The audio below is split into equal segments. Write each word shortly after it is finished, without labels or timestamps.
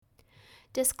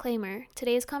Disclaimer: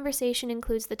 today's conversation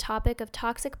includes the topic of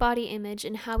toxic body image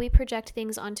and how we project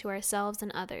things onto ourselves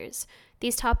and others.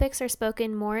 These topics are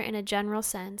spoken more in a general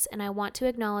sense, and I want to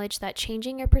acknowledge that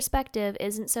changing your perspective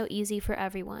isn't so easy for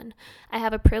everyone. I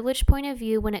have a privileged point of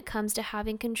view when it comes to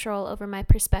having control over my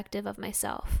perspective of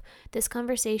myself. This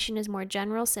conversation is more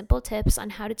general, simple tips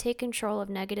on how to take control of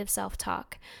negative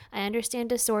self-talk. I understand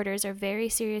disorders are very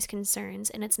serious concerns,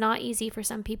 and it's not easy for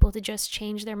some people to just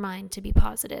change their mind to be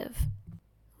positive.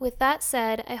 With that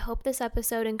said, I hope this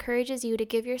episode encourages you to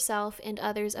give yourself and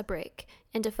others a break,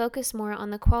 and to focus more on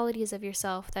the qualities of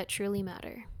yourself that truly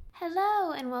matter.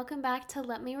 Hello, and welcome back to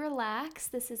Let Me Relax.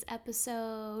 This is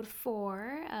episode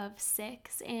 4 of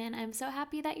 6, and I'm so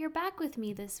happy that you're back with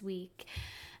me this week.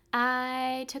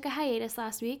 I took a hiatus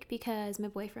last week because my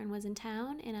boyfriend was in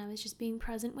town, and I was just being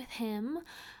present with him.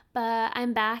 But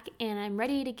I'm back and I'm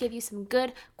ready to give you some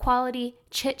good quality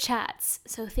chit chats.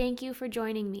 So thank you for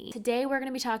joining me. Today we're going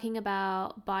to be talking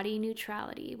about body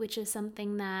neutrality, which is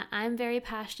something that I'm very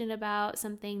passionate about,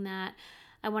 something that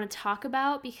I want to talk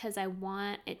about because I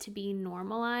want it to be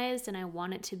normalized and I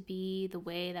want it to be the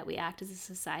way that we act as a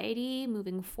society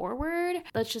moving forward.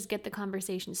 Let's just get the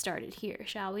conversation started here,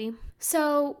 shall we?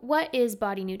 So, what is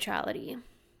body neutrality?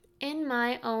 In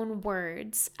my own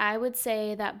words, I would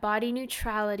say that body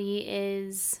neutrality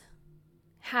is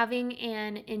having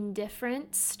an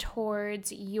indifference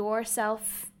towards your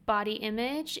self-body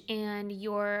image and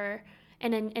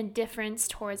an indifference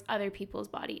towards other people's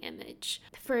body image.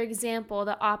 For example,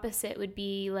 the opposite would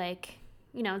be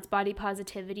it's body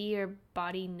positivity or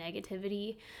body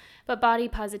negativity. But body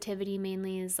positivity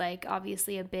mainly is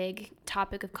obviously a big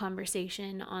topic of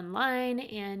conversation online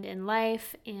and in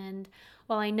life. And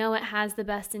while I know it has the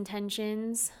best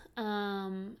intentions,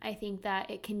 I think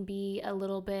that it can be a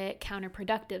little bit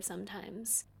counterproductive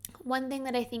sometimes. One thing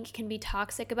that I think can be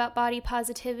toxic about body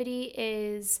positivity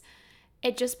is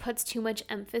it just puts too much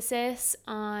emphasis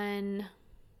on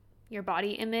your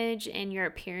body image and your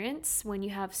appearance when you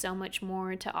have so much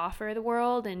more to offer the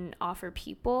world and offer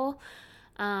people.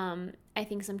 I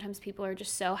think sometimes people are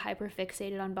just so hyper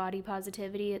fixated on body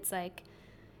positivity. It's like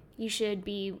we should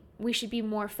be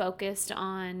more focused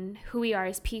on who we are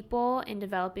as people and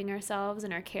developing ourselves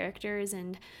and our characters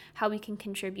and how we can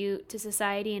contribute to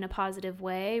society in a positive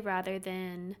way rather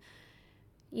than,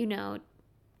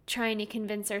 trying to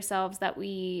convince ourselves that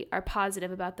we are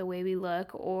positive about the way we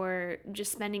look or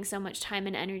just spending so much time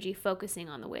and energy focusing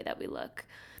on the way that we look.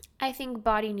 I think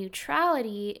body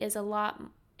neutrality is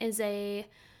a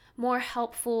more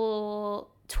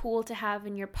helpful tool to have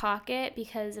in your pocket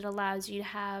because it allows you to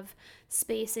have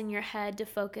space in your head to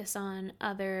focus on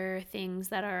other things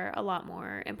that are a lot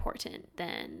more important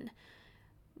than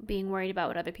being worried about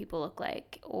what other people look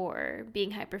like or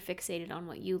being hyperfixated on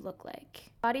what you look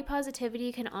like. Body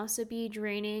positivity can also be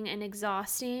draining and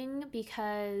exhausting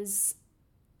because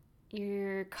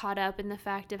you're caught up in the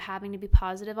fact of having to be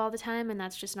positive all the time, and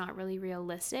that's just not really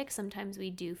realistic. Sometimes we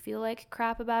do feel like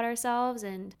crap about ourselves,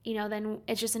 and then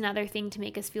it's just another thing to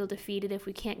make us feel defeated if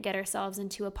we can't get ourselves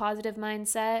into a positive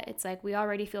mindset. It's like we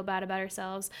already feel bad about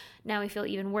ourselves. Now we feel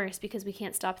even worse because we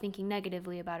can't stop thinking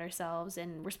negatively about ourselves,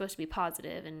 and we're supposed to be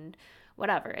positive and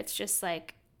whatever. It's just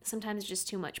sometimes it's just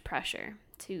too much pressure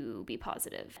to be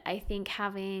positive. I think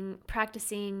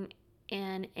practicing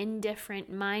an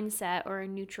indifferent mindset or a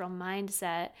neutral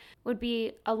mindset would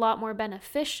be a lot more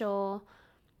beneficial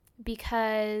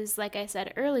because, like I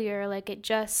said earlier, it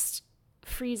just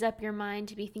frees up your mind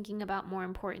to be thinking about more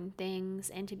important things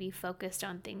and to be focused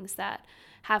on things that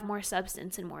have more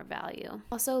substance and more value.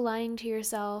 Also, lying to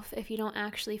yourself if you don't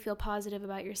actually feel positive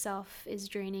about yourself is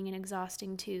draining and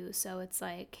exhausting too. So it's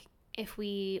if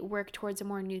we work towards a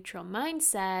more neutral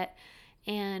mindset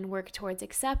and work towards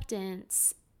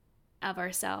acceptance of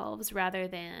ourselves rather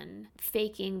than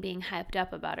faking being hyped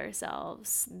up about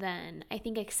ourselves, then I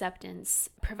think acceptance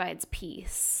provides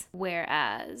peace.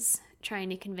 Whereas trying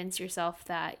to convince yourself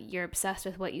that you're obsessed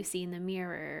with what you see in the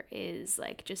mirror is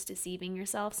just deceiving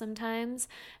yourself sometimes,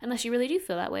 unless you really do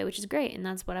feel that way, which is great, and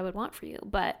that's what I would want for you.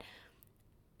 But,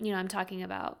 I'm talking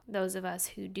about those of us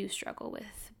who do struggle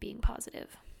with being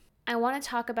positive. I want to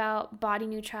talk about body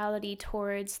neutrality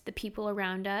towards the people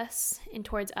around us and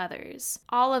towards others.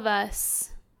 All of us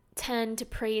tend to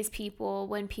praise people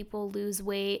when people lose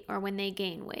weight or when they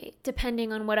gain weight,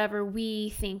 depending on whatever we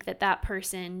think that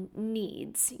person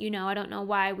needs. I don't know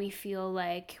why we feel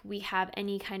like we have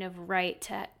any kind of right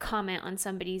to comment on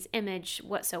somebody's image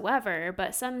whatsoever,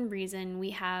 but some reason we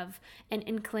have an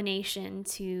inclination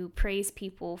to praise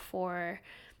people for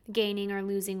gaining or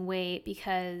losing weight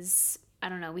because I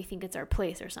don't know, we think it's our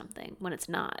place or something when it's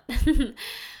not.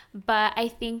 But I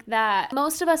think that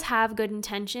most of us have good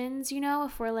intentions,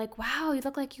 if we're like, wow, you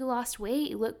look like you lost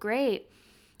weight, you look great.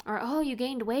 Or, oh, you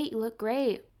gained weight, you look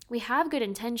great. We have good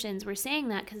intentions. We're saying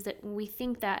that because we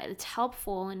think that it's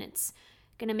helpful and it's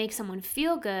going to make someone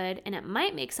feel good, and it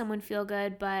might make someone feel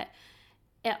good, but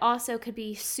it also could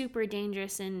be super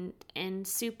dangerous and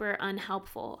super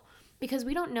unhelpful because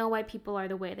we don't know why people are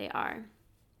the way they are.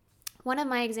 One of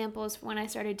my examples when I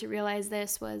started to realize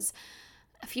this was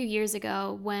a few years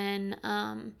ago when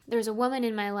there's a woman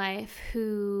in my life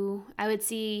who I would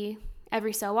see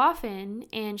every so often,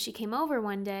 and she came over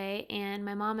one day and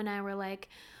my mom and I were like,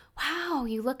 wow,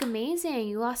 you look amazing.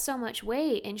 You lost so much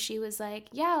weight. And she was like,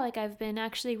 yeah, like I've been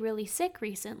actually really sick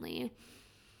recently.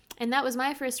 And that was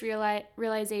my first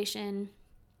realization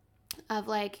of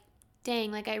like,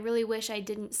 dang, like I really wish I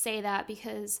didn't say that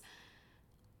because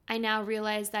I now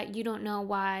realize that you don't know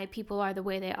why people are the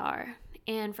way they are.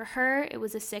 And for her, it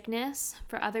was a sickness.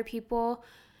 For other people,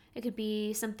 it could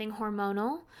be something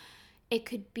hormonal. It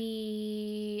could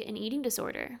be an eating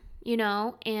disorder,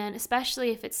 and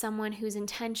especially if it's someone who's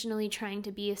intentionally trying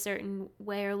to be a certain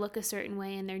way or look a certain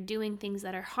way and they're doing things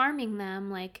that are harming them,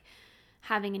 like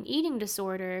having an eating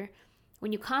disorder.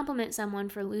 When you compliment someone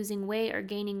for losing weight or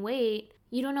gaining weight,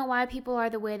 you don't know why people are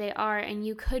the way they are, and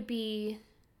you could be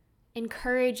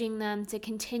encouraging them to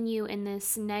continue in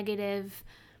this negative,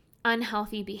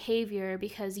 unhealthy behavior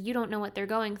because you don't know what they're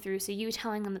going through. So you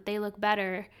telling them that they look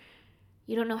better,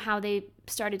 you don't know how they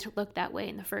started to look that way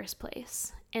in the first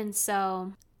place. And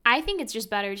so I think it's just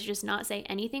better to just not say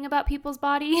anything about people's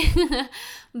body.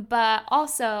 But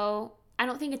also, I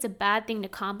don't think it's a bad thing to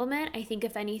compliment. I think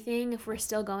if anything, if we're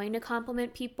still going to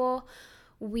compliment people,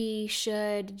 we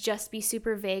should just be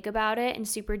super vague about it and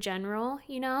super general,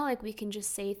 like we can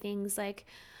just say things like,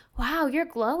 wow, you're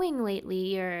glowing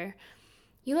lately, or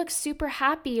you look super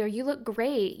happy, or you look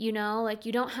great, like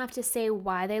you don't have to say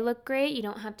why they look great. You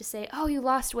don't have to say, oh, you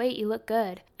lost weight, you look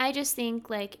good. I just think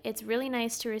like it's really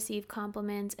nice to receive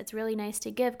compliments. It's really nice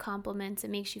to give compliments. It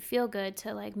makes you feel good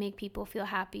to like make people feel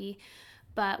happy.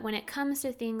 But when it comes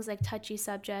to things like touchy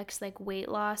subjects like weight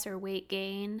loss or weight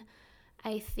gain,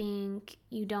 I think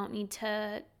you don't need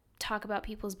to talk about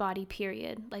people's body,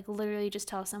 period. Like literally just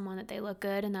tell someone that they look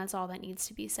good and that's all that needs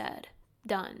to be said.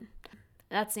 Done.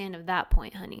 That's the end of that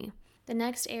point, honey. The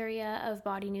next area of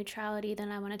body neutrality that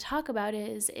I want to talk about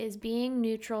is being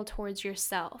neutral towards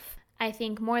yourself. I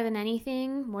think more than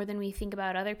anything, more than we think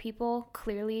about other people,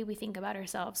 clearly we think about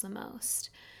ourselves the most.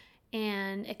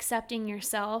 And accepting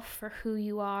yourself for who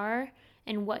you are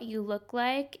and what you look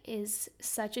like is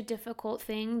such a difficult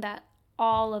thing that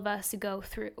all of us go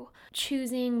through.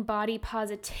 Choosing body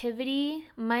positivity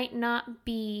might not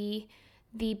be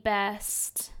the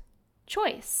best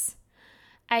choice.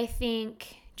 I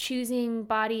think choosing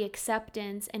body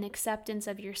acceptance and acceptance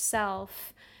of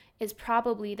yourself is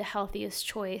probably the healthiest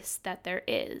choice that there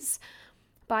is.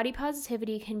 Body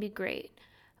positivity can be great,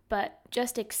 but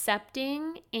just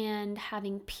accepting and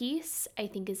having peace, I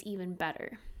think, is even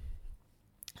better.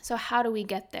 So how do we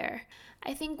get there?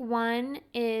 I think one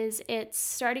is it's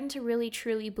starting to really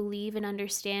truly believe and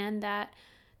understand that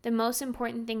the most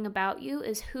important thing about you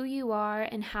is who you are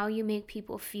and how you make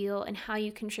people feel and how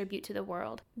you contribute to the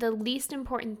world. The least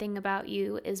important thing about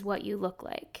you is what you look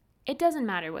like. It doesn't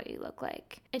matter what you look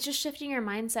like. It's just shifting your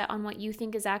mindset on what you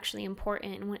think is actually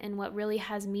important and what really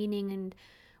has meaning and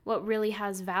what really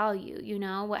has value,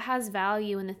 what has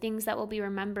value and the things that will be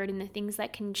remembered and the things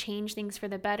that can change things for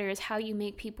the better is how you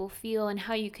make people feel and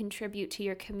how you contribute to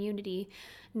your community,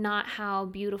 not how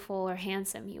beautiful or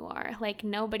handsome you are. Like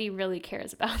nobody really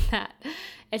cares about that.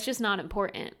 It's just not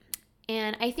important.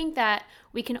 And I think that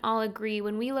we can all agree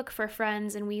when we look for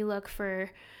friends and we look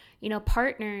for,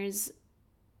 partners,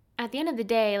 at the end of the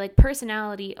day, like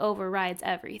personality overrides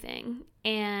everything.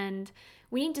 And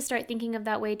we need to start thinking of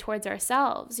that way towards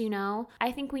ourselves,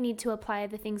 I think we need to apply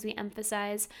the things we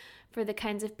emphasize for the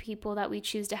kinds of people that we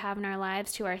choose to have in our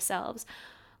lives to ourselves.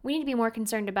 We need to be more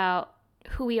concerned about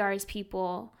who we are as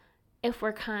people, if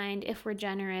we're kind, if we're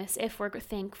generous, if we're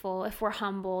thankful, if we're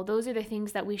humble. Those are the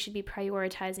things that we should be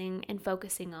prioritizing and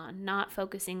focusing on, not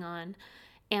focusing on,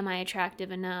 am I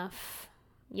attractive enough,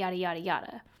 yada, yada,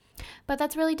 yada. But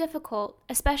that's really difficult,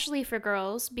 especially for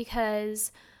girls,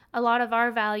 because a lot of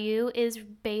our value is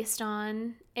based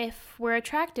on if we're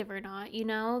attractive or not,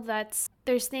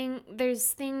 there's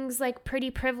things like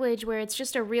pretty privilege where it's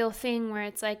just a real thing where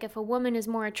it's like if a woman is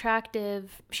more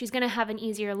attractive, she's going to have an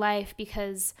easier life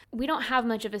because we don't have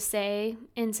much of a say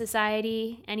in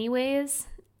society anyways.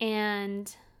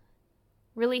 And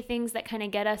really things that kind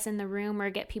of get us in the room or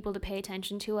get people to pay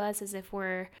attention to us as if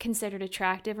we're considered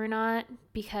attractive or not,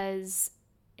 because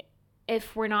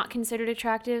if we're not considered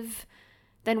attractive,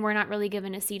 then we're not really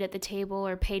given a seat at the table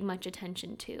or paid much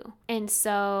attention to. And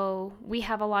so we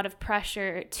have a lot of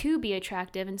pressure to be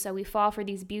attractive, and so we fall for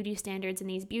these beauty standards and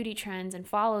these beauty trends and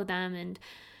follow them and,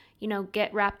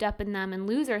 get wrapped up in them and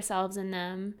lose ourselves in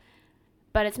them.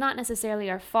 But it's not necessarily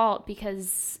our fault,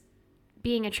 because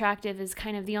being attractive is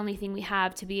kind of the only thing we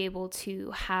have to be able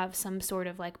to have some sort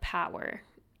of like power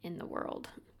in the world.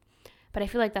 But I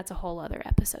feel like that's a whole other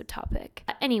episode topic.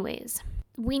 Anyways,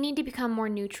 we need to become more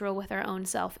neutral with our own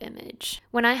self-image.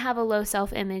 When I have a low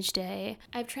self-image day,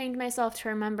 I've trained myself to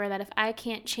remember that if I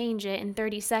can't change it in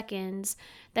 30 seconds,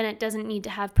 then it doesn't need to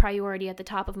have priority at the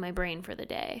top of my brain for the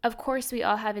day. Of course, we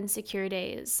all have insecure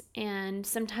days, and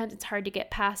sometimes it's hard to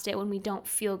get past it when we don't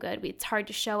feel good. It's hard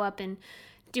to show up and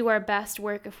do our best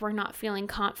work if we're not feeling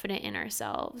confident in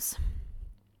ourselves.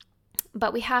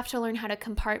 But we have to learn how to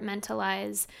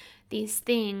compartmentalize these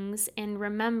things and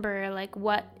remember like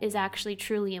what is actually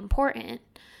truly important.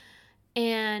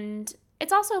 And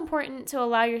it's also important to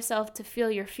allow yourself to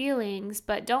feel your feelings,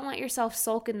 but don't let yourself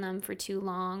sulk in them for too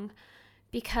long,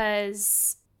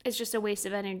 because it's just a waste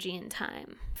of energy and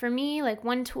time. For me, like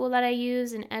one tool that I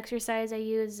use, an exercise I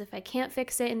use, is if I can't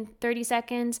fix it in 30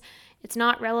 seconds, it's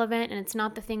not relevant and it's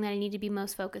not the thing that I need to be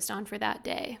most focused on for that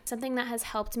day. Something that has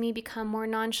helped me become more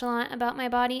nonchalant about my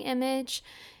body image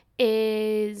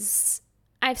is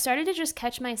I've started to just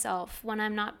catch myself when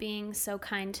I'm not being so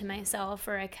kind to myself,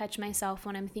 or I catch myself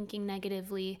when I'm thinking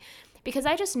negatively, because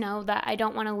I just know that I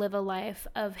don't want to live a life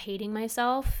of hating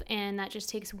myself, and that just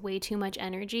takes way too much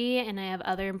energy, and I have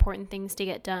other important things to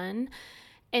get done.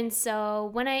 And so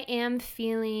when I am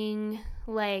feeling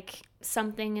like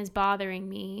something is bothering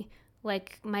me,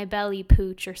 like my belly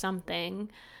pooch or something,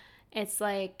 it's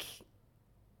like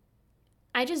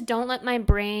I just don't let my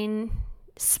brain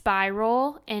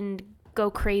spiral and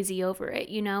go crazy over it.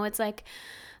 It's like,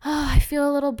 oh, I feel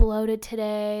a little bloated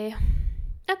today.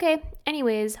 Okay,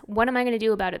 anyways, what am I going to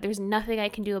do about it? There's nothing I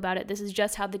can do about it. This is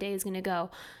just how the day is going to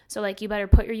go. So like, you better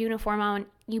put your uniform on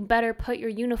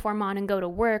and go to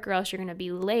work, or else you're going to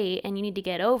be late and you need to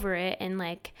get over it, and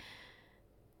like,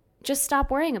 just stop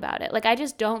worrying about it. Like, I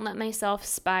just don't let myself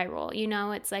spiral.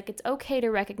 It's like, it's okay to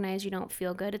recognize you don't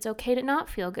feel good. It's okay to not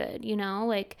feel good.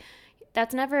 Like,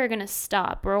 that's never going to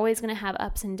stop. We're always going to have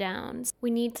ups and downs.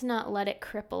 We need to not let it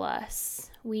cripple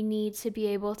us. We need to be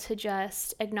able to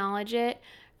just acknowledge it,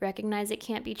 recognize it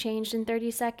can't be changed in 30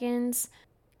 seconds,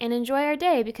 and enjoy our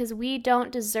day, because we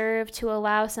don't deserve to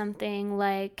allow something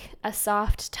like a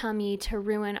soft tummy to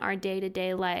ruin our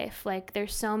day-to-day life. Like,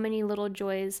 there's so many little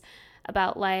joys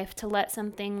about life. To let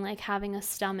something like having a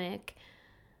stomach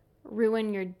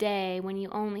ruin your day when you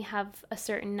only have a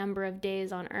certain number of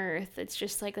days on earth, it's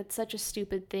just like, it's such a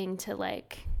stupid thing to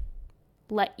like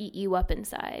let eat you up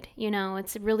inside.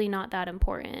 It's really not that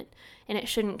important, and it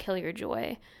shouldn't kill your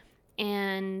joy.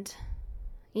 And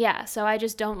yeah, so I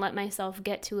just don't let myself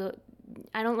get to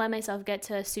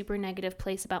a super negative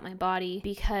place about my body,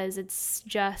 because it's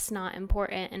just not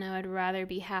important, and I would rather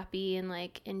be happy and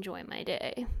like enjoy my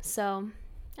day. So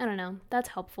I don't know. That's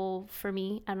helpful for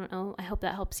me. I don't know. I hope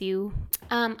that helps you.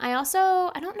 I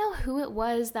don't know who it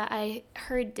was that I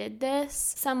heard did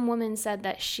this. Some woman said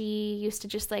that she used to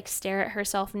just like stare at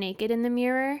herself naked in the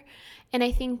mirror. And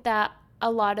I think that a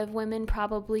lot of women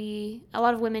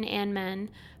and men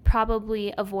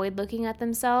probably avoid looking at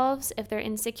themselves if they're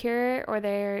insecure or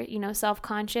they're,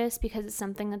 self-conscious, because it's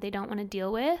something that they don't want to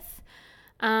deal with.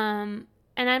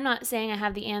 And I'm not saying I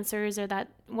have the answers or that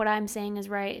what I'm saying is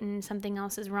right and something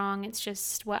else is wrong. It's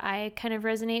just what I kind of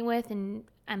resonate with, and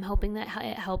I'm hoping that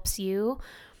it helps you.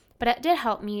 But it did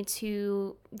help me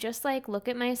to just like look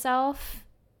at myself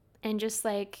and just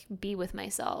like be with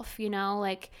myself,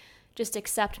 like just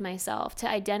accept myself, to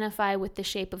identify with the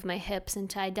shape of my hips and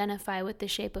to identify with the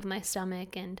shape of my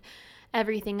stomach and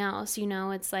everything else.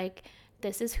 It's like,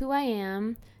 this is who I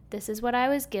am. This is what I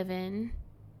was given.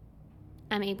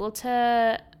 I'm able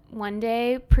to one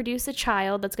day produce a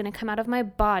child that's going to come out of my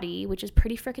body, which is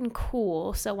pretty freaking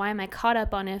cool. So why am I caught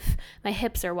up on if my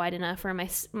hips are wide enough or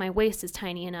my waist is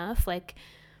tiny enough? Like,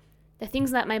 the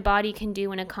things that my body can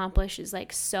do and accomplish is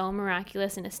like so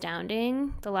miraculous and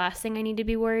astounding. The last thing I need to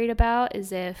be worried about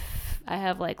is if I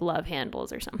have like love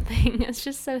handles or something. It's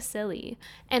just so silly.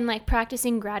 And like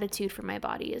practicing gratitude for my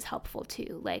body is helpful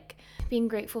too. Like being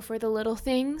grateful for the little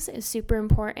things is super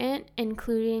important,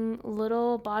 including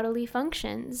little bodily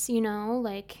functions,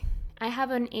 like I have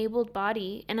an abled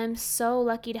body, and I'm so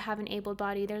lucky to have an abled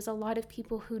body. There's a lot of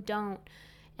people who don't.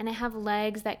 And I have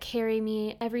legs that carry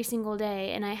me every single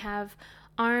day, and I have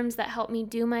arms that help me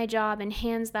do my job and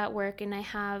hands that work, and I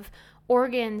have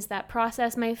organs that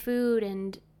process my food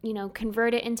and,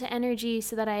 convert it into energy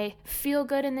so that I feel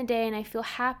good in the day and I feel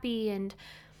happy, and,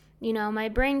 my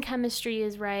brain chemistry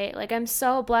is right. Like, I'm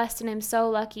so blessed and I'm so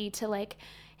lucky to, like,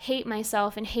 hate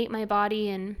myself and hate my body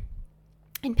and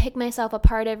pick myself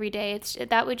apart every day.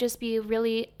 That would just be a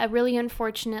really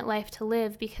unfortunate life to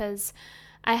live, because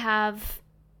I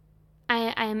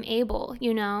am able,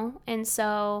 and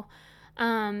so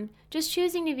just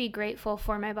choosing to be grateful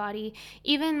for my body.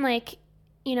 Even like,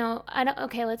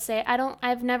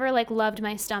 I've never like loved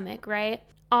my stomach, right?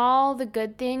 All the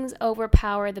good things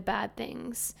overpower the bad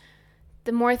things.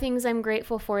 The more things I'm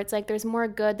grateful for, it's like there's more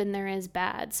good than there is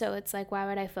bad. So it's like, why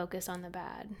would I focus on the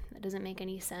bad? That doesn't make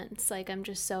any sense. Like, I'm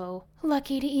just so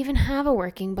lucky to even have a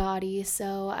working body.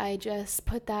 So I just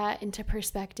put that into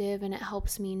perspective, and it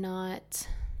helps me not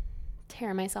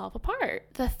tear myself apart.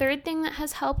 The third thing that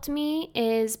has helped me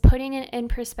is putting it in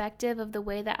perspective of the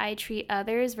way that I treat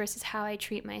others versus how I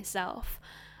treat myself.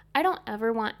 I don't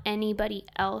ever want anybody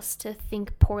else to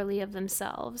think poorly of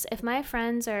themselves. If my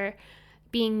friends are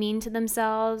being mean to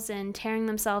themselves and tearing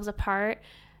themselves apart,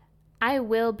 I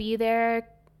will be there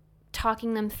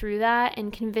talking them through that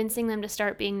and convincing them to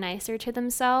start being nicer to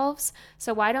themselves.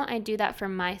 So why don't I do that for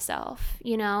myself?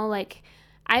 Like,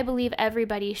 I believe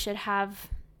everybody should have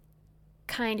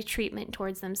kind treatment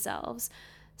towards themselves.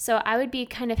 So I would be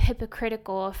kind of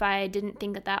hypocritical if I didn't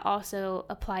think that that also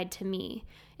applied to me.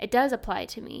 It does apply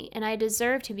to me, and I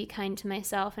deserve to be kind to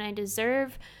myself, and I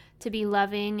deserve to be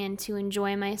loving and to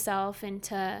enjoy myself and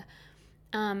to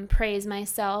praise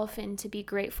myself and to be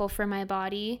grateful for my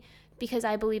body, because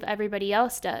I believe everybody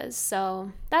else does.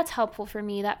 So that's helpful for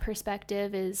me. That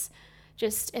perspective is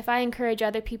just, if I encourage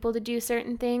other people to do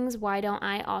certain things, why don't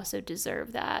I also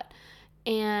deserve that?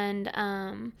 And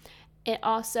it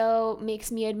also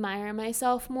makes me admire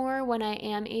myself more when I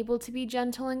am able to be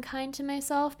gentle and kind to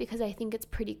myself, because I think it's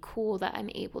pretty cool that I'm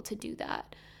able to do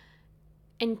that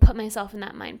and put myself in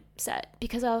that mindset,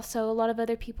 because also a lot of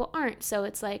other people aren't. So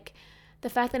it's like the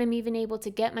fact that I'm even able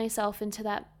to get myself into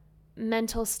that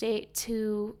mental state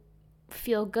to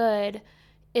feel good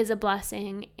is a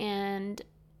blessing, and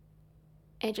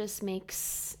it just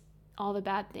makes all the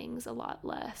bad things a lot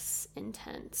less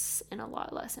intense and a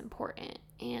lot less important.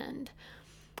 And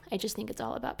I just think it's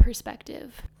all about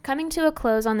perspective. Coming to a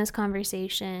close on this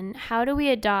conversation, how do we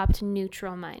adopt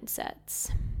neutral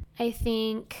mindsets? I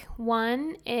think,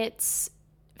 one, it's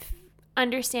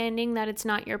understanding that it's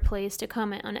not your place to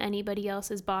comment on anybody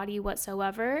else's body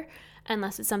whatsoever,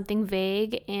 unless it's something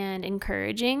vague and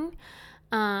encouraging.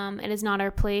 It is not our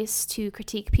place to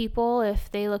critique people if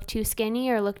they look too skinny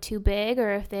or look too big,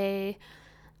 or if they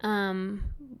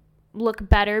look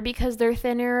better because they're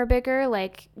thinner or bigger.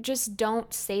 Like, just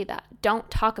don't say that.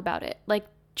 Don't talk about it. Like,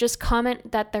 just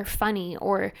comment that they're funny,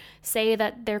 or say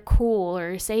that they're cool,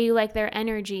 or say you like their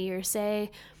energy, or say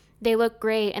they look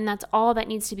great, and that's all that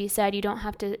needs to be said. You don't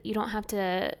have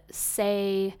to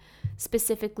say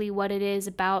specifically what it is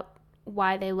about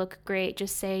why they look great.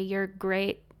 Just say, you're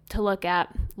great to look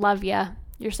at. Love ya.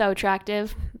 You're so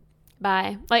attractive.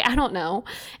 Bye. Like, I don't know.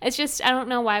 It's just, I don't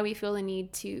know why we feel the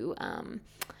need to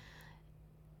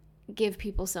give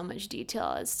people so much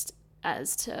detail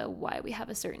as to why we have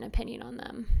a certain opinion on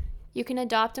them. You can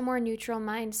adopt a more neutral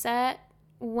mindset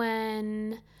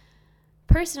when,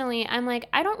 personally, I'm like,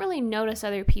 I don't really notice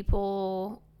other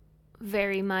people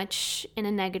very much in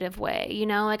a negative way,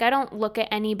 Like, I don't look at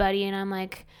anybody and I'm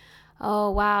like,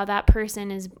 oh, wow, that person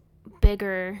is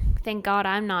bigger. Thank God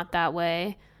I'm not that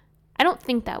way. I don't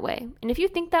think that way. And if you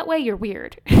think that way, you're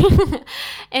weird.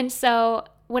 And so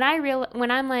when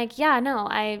I'm like, yeah, no,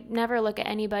 I never look at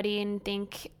anybody and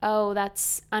think, oh,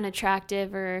 that's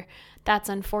unattractive or that's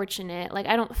unfortunate. Like,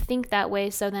 I don't think that way.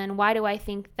 So then why do I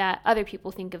think that other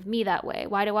people think of me that way?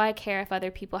 Why do I care if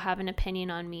other people have an opinion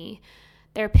on me?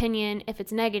 Their opinion, if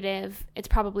it's negative, it's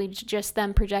probably just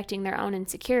them projecting their own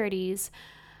insecurities.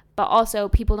 But also,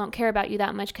 people don't care about you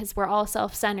that much because we're all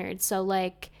self-centered. So,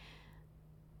 like,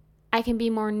 I can be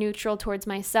more neutral towards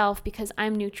myself because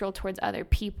I'm neutral towards other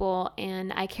people,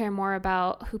 and I care more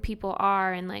about who people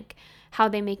are and, like, how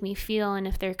they make me feel and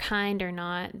if they're kind or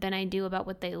not than I do about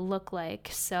what they look like.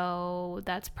 So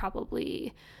that's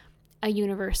probably a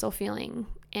universal feeling,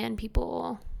 and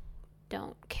people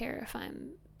don't care if I'm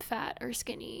fat or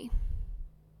skinny.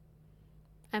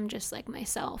 I'm just like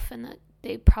myself, and that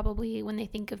they probably, when they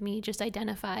think of me, just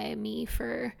identify me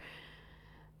for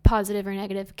positive or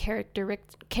negative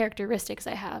characteristics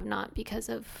I have, not because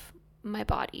of my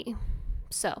body.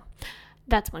 So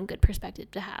That's one good perspective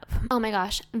to have. Oh my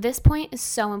gosh, this point is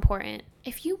so important.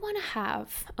 If you want to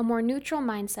have a more neutral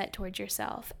mindset towards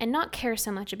yourself and not care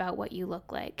so much about what you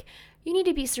look like, you need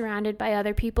to be surrounded by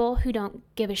other people who don't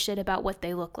give a shit about what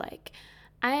they look like.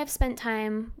 I have spent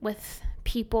time with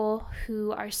people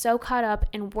who are so caught up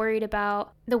and worried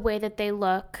about the way that they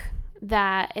look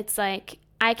that it's like,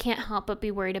 I can't help but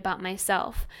be worried about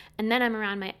myself. And then I'm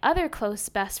around my other close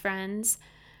best friends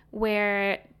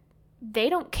where they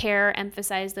don't care or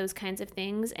emphasize those kinds of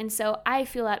things. And so I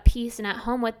feel at peace and at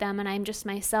home with them, and I'm just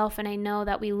myself, and I know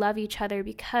that we love each other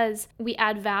because we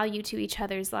add value to each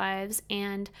other's lives.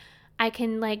 And I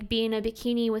can like be in a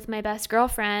bikini with my best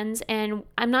girlfriends and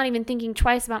I'm not even thinking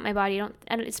twice about my body.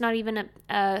 It's not even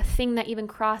a thing that even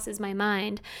crosses my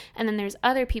mind. And then there's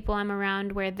other people I'm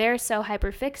around where they're so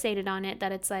hyper fixated on it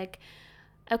that it's like,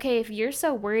 okay, if you're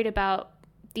so worried about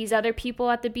these other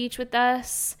people at the beach with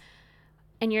us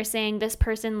and you're saying this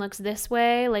person looks this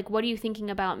way, like, what are you thinking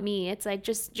about me? It's like,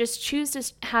 just choose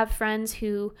to have friends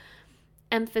who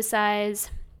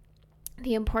emphasize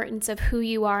the importance of who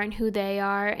you are and who they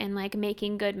are and like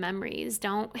making good memories.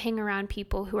 Don't hang around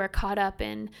people who are caught up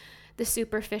in the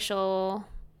superficial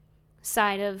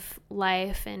side of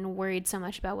life and worried so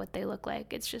much about what they look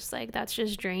like. It's just like, that's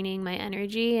just draining my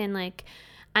energy. And like,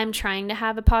 I'm trying to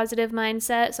have a positive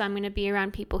mindset, so I'm going to be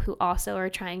around people who also are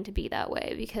trying to be that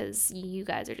way because you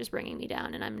guys are just bringing me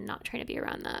down and I'm not trying to be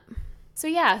around that. So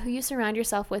yeah, who you surround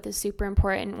yourself with is super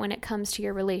important when it comes to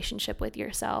your relationship with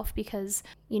yourself because,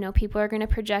 you know, people are going to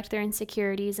project their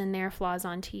insecurities and their flaws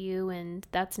onto you, and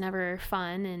that's never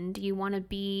fun. And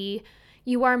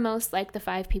you are most like the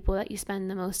 5 people that you spend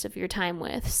the most of your time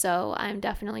with. So I'm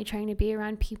definitely trying to be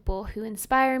around people who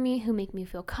inspire me, who make me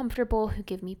feel comfortable, who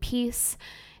give me peace,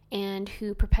 and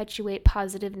who perpetuate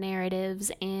positive narratives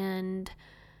and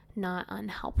not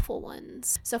unhelpful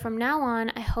ones. So from now on,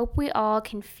 I hope we all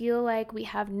can feel like we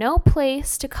have no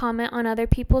place to comment on other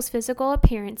people's physical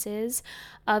appearances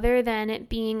other than it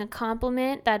being a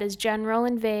compliment that is general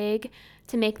and vague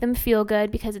to make them feel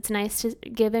good, because it's nice to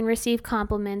give and receive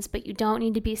compliments, but you don't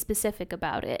need to be specific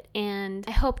about it. And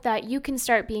I hope that you can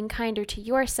start being kinder to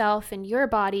yourself and your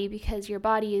body, because your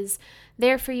body is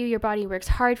there for you. Your body works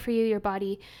hard for you. Your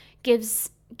body gives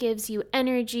you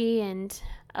energy and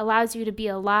allows you to be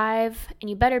alive, and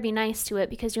you better be nice to it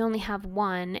because you only have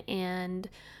one, and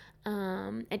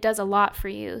it does a lot for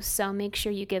you. So make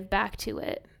sure you give back to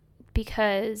it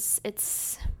because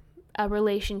it's a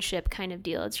relationship kind of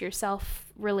deal. It's your self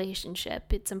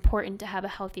relationship. It's important to have a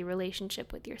healthy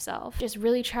relationship with yourself. Just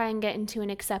really try and get into an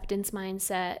acceptance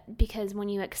mindset, because when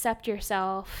you accept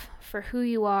yourself for who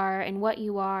you are and what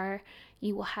you are,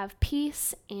 you will have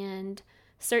peace and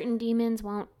certain demons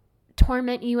won't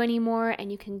torment you anymore,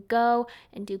 and you can go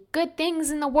and do good things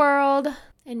in the world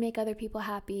and make other people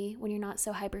happy when you're not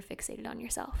so hyper fixated on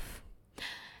yourself.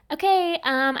 Okay,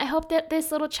 I hope that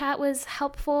this little chat was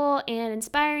helpful and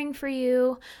inspiring for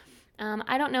you.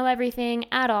 I don't know everything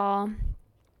at all.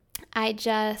 I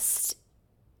just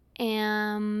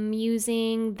am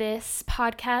using this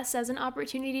podcast as an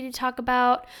opportunity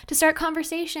to start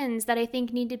conversations that I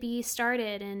think need to be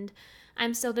started, and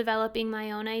I'm still developing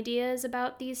my own ideas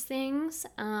about these things.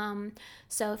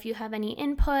 So if you have any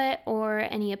input or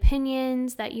any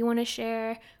opinions that you want to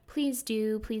share, please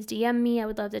DM me. I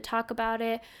would love to talk about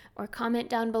it, or comment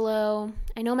down below.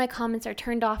 I know my comments are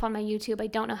turned off on my YouTube. I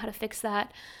don't know how to fix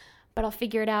that, but I'll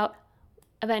figure it out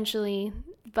eventually.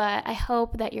 But I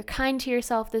hope that you're kind to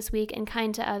yourself this week and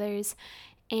kind to others.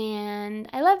 And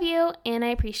I love you and I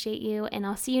appreciate you, and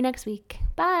I'll see you next week.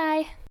 Bye.